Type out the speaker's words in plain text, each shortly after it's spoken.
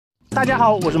大家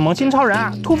好，我是萌新超人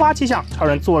啊！突发奇想，超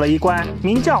人做了一关，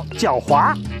名叫狡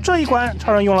猾。这一关，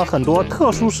超人用了很多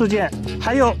特殊事件，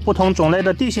还有不同种类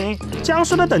的地形，僵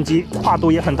尸的等级跨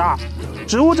度也很大。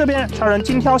植物这边，超人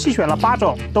精挑细选了8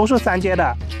种，都是3阶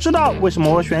的。知道为什么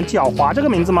我选狡猾这个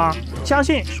名字吗？相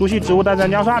信熟悉《植物大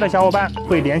战僵尸2》的小伙伴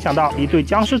会联想到一对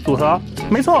僵尸组合。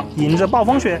没错，迎着暴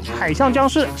风雪，海象僵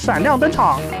尸闪亮登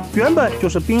场。原本就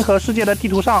是冰河世界的地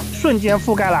图上，瞬间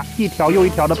覆盖了一条又一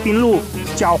条的冰路。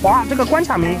狡猾这个关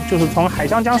卡名就是从海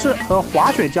象僵尸和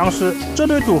滑雪僵尸这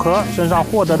对组合身上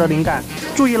获得的灵感。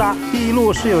注意啦，第一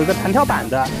路是有一个弹跳板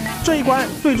的。这一关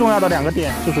最重要的2个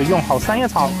点就是用好3叶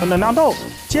草和能量豆。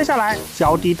接下来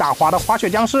脚底打滑的滑雪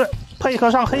僵尸配合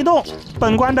上黑洞，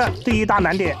本关的第一大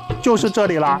难点就是这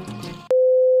里了。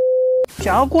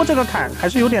想要过这个坎还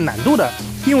是有点难度的，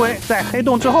因为在黑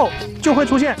洞之后就会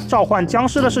出现召唤僵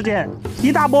尸的事件，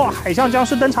一大波海象僵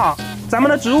尸登场。咱们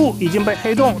的植物已经被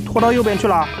黑洞拖到右边去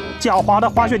了，狡猾的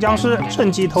滑雪僵尸趁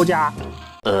机偷家。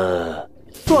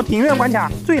做庭院关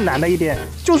卡最难的一点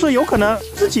就是有可能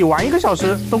自己玩1个小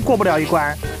时都过不了一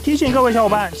关。提醒各位小伙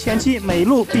伴，前期每一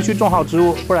路必须种好植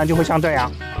物，不然就会像这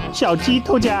样，小鸡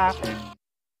偷家。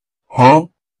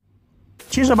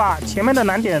其实吧，前面的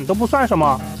难点都不算什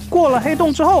么，过了黑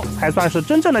洞之后才算是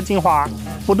真正的精华。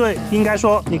不对，应该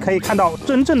说你可以看到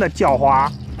真正的狡猾。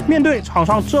面对场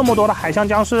上这么多的海象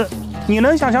僵尸，你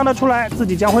能想象得出来自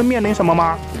己将会面临什么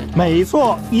吗？没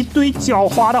错，一堆狡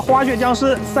猾的滑雪僵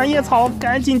尸，3叶草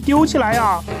赶紧丢起来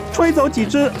啊！吹走几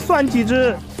只算几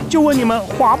只，就问你们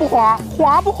滑不滑？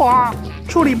滑不滑？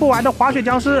处理不完的滑雪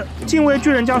僵尸，敬畏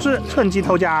巨人僵尸趁机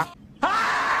偷家。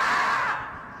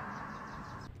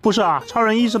不是啊，超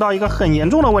人意识到一个很严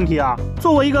重的问题啊！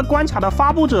作为一个关卡的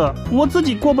发布者，我自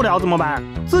己过不了怎么办？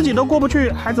自己都过不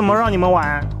去，还怎么让你们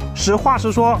玩？实话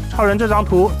实说，超人这张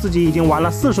图自己已经玩了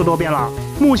40多遍了，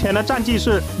目前的战绩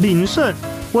是0胜，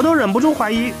我都忍不住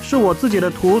怀疑是我自己的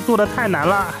图做得太难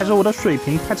了，还是我的水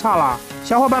平太差了。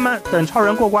小伙伴们，等超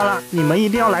人过关了，你们一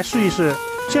定要来试一试。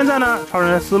现在呢，超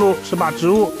人的思路是把植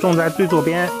物种在最左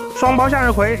边，双胞向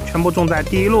日葵全部种在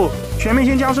第一路。全明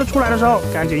星僵尸出来的时候，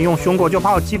赶紧用熊果救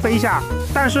炮击飞一下。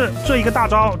但是这一个大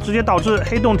招直接导致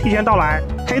黑洞提前到来，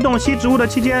黑洞吸植物的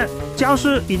期间，僵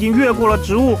尸已经越过了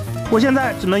植物。我现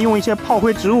在只能用一些炮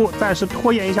灰植物暂时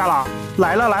拖延一下了。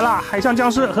来了，海象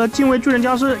僵尸和敬畏巨人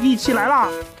僵尸一起来了！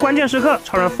关键时刻，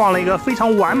超人放了一个非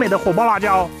常完美的火爆辣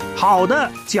椒。好的，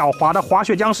狡猾的滑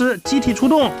雪僵尸集体出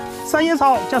动，3叶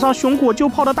草加上熊果救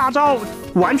炮的大招，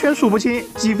完全数不清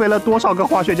击飞了多少个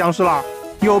滑雪僵尸了。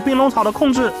有冰龙草的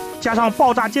控制，加上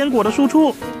爆炸坚果的输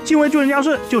出，敬畏巨人僵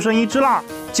尸就剩1只了。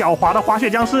狡猾的滑雪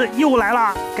僵尸又来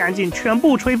了，赶紧全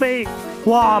部吹飞！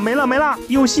哇，没了，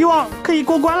有希望可以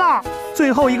过关了！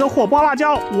最后一个火爆辣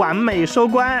椒，完美收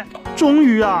官！终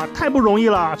于啊，太不容易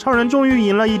了，超人终于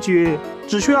赢了一局。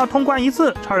只需要通关1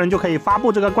次，超人就可以发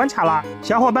布这个关卡了。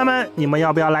小伙伴们，你们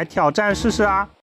要不要来挑战试试啊？